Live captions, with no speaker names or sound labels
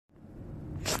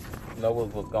You know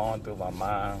what was going through my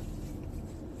mind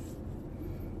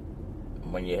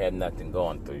when you had nothing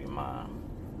going through your mind,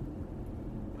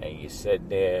 and you sit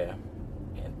there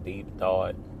in deep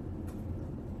thought,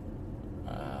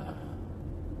 uh,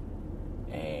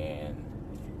 and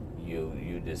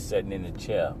you just sitting in the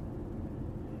chair,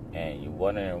 and you're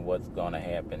wondering what's gonna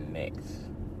happen next,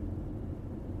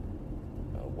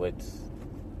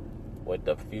 what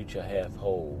the future has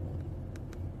hold.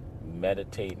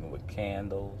 Meditating with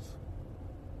candles,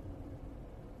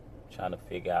 trying to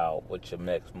figure out what's your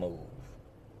next move.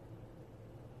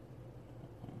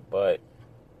 But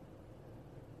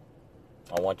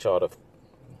I want y'all to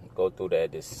go through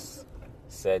that, this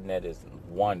setting that is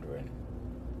wondering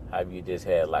how you just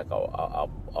had like a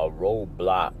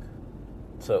roadblock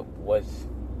to what's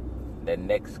the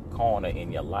next corner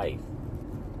in your life.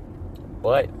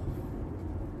 But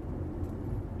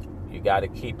you got to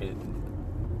keep it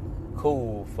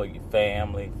cool for your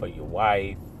family, for your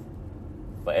wife,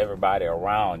 for everybody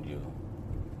around you,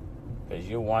 because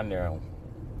you're wondering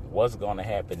what's going to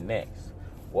happen next.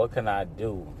 What can I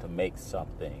do to make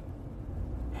something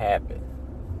happen?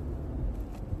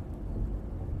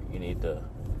 You need to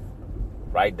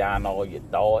write down all your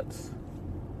thoughts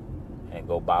and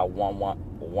go by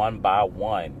one by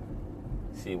one.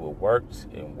 See what works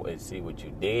and see what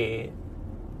you did.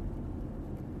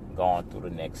 Going through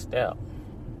the next step.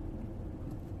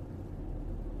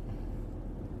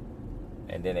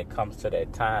 And then it comes to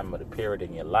that time of the period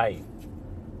in your life.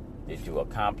 Did you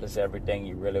accomplish everything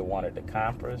you really wanted to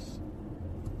accomplish?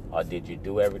 Or did you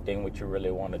do everything what you really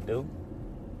want to do?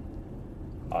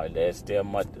 Or there's still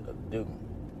much to do?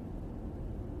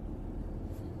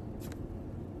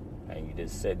 And you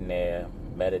just sitting there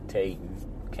meditating,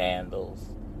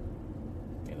 candles,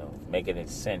 making it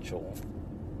essential.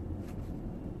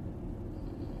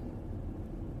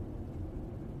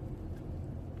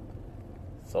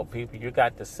 So people, you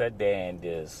got to sit there and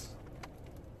just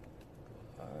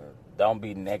don't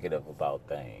be negative about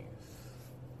things.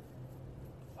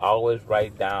 Always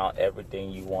write down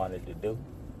everything you wanted to do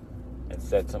and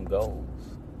set some goals.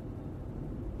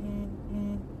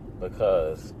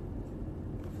 Because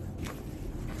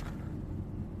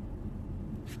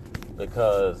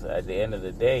at the end of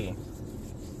the day,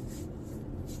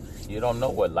 you don't know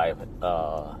what life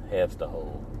has to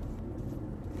hold.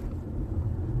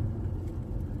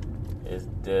 It's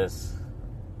just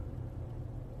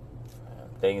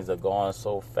things are going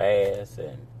so fast,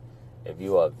 and if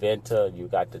you're a inventor, you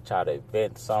got to try to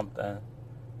invent something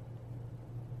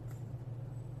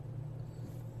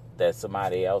that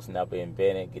somebody else never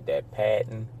invented, get that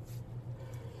patent,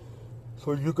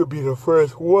 so you could be the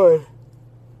first one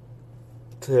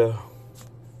to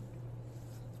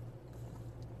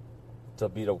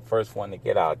be the first one to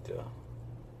get out there.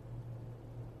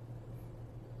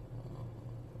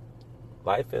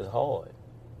 Life is hard.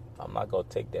 I'm not going to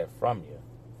take that from you.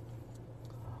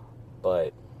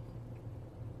 But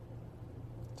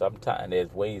sometimes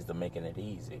there's ways to making it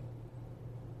easy.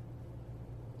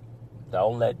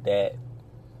 Don't let that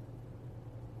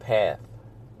path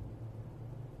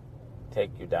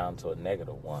take you down to a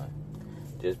negative one.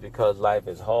 Just because life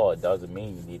is hard doesn't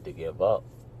mean you need to give up.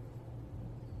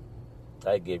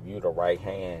 That give you the right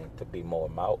hand to be more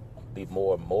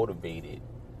motivated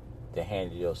to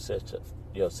handle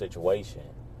your situation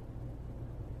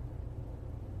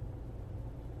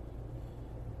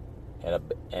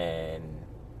and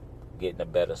getting a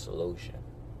better solution.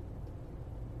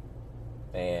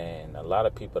 And a lot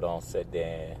of people don't sit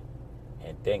there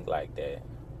and think like that.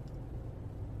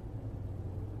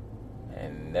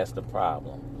 And that's the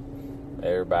problem.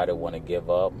 Everybody want to give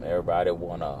up. Everybody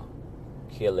want to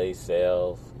kill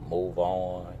themselves, move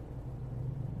on.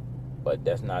 But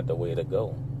that's not the way to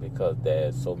go, because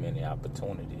there's so many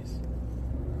opportunities,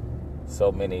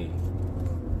 so many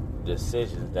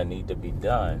decisions that need to be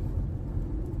done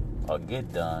or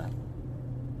get done.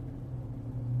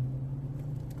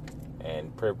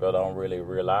 And people don't really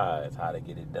realize how to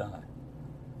get it done.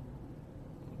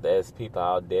 There's people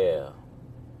out there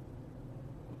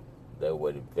that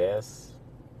would invest,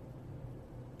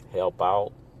 help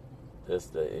out,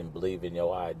 and believe in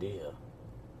your idea.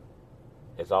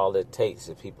 It's all it takes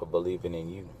is people believing in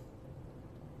you.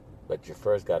 But you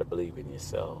first got to believe in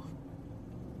yourself.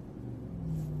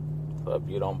 So if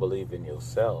you don't believe in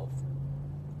yourself,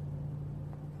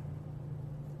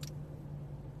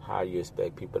 how you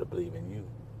expect people to believe in you?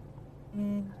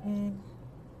 Mm-hmm.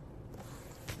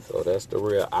 So that's the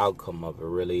real outcome of it,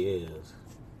 really is.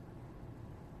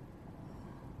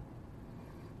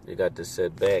 You got to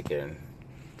sit back and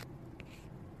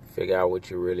figure out what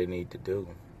you really need to do.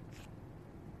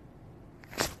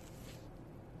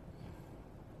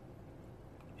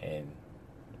 and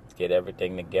get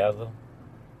everything together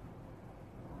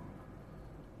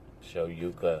so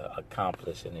you could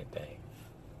accomplish anything.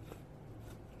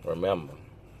 Remember,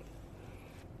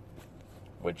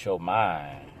 with your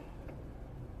mind,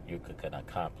 you can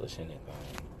accomplish anything.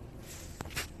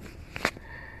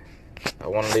 I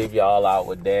want to leave y'all out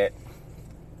with that.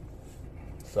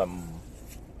 Some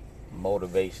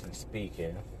motivation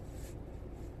speaking.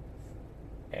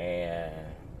 And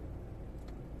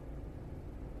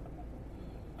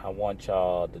I want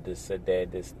y'all to just sit there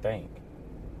and just think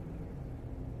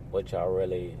what y'all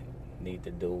really need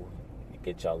to do to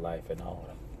get your life in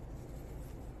order.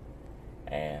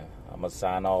 And I'm going to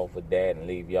sign off with that and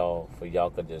leave y'all for y'all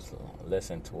could just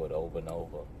listen to it over and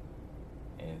over.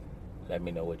 And let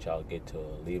me know what y'all get to.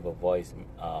 Leave a voice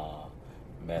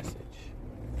message.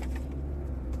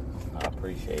 I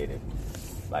appreciate it.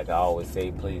 Like I always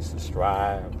say, please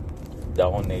subscribe,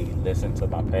 donate, listen to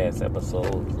my past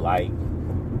episodes, like,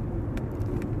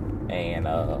 and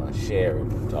share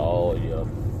it to all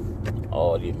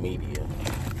your media.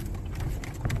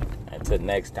 Until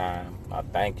next time, I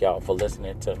thank y'all for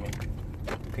listening to me.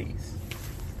 Peace.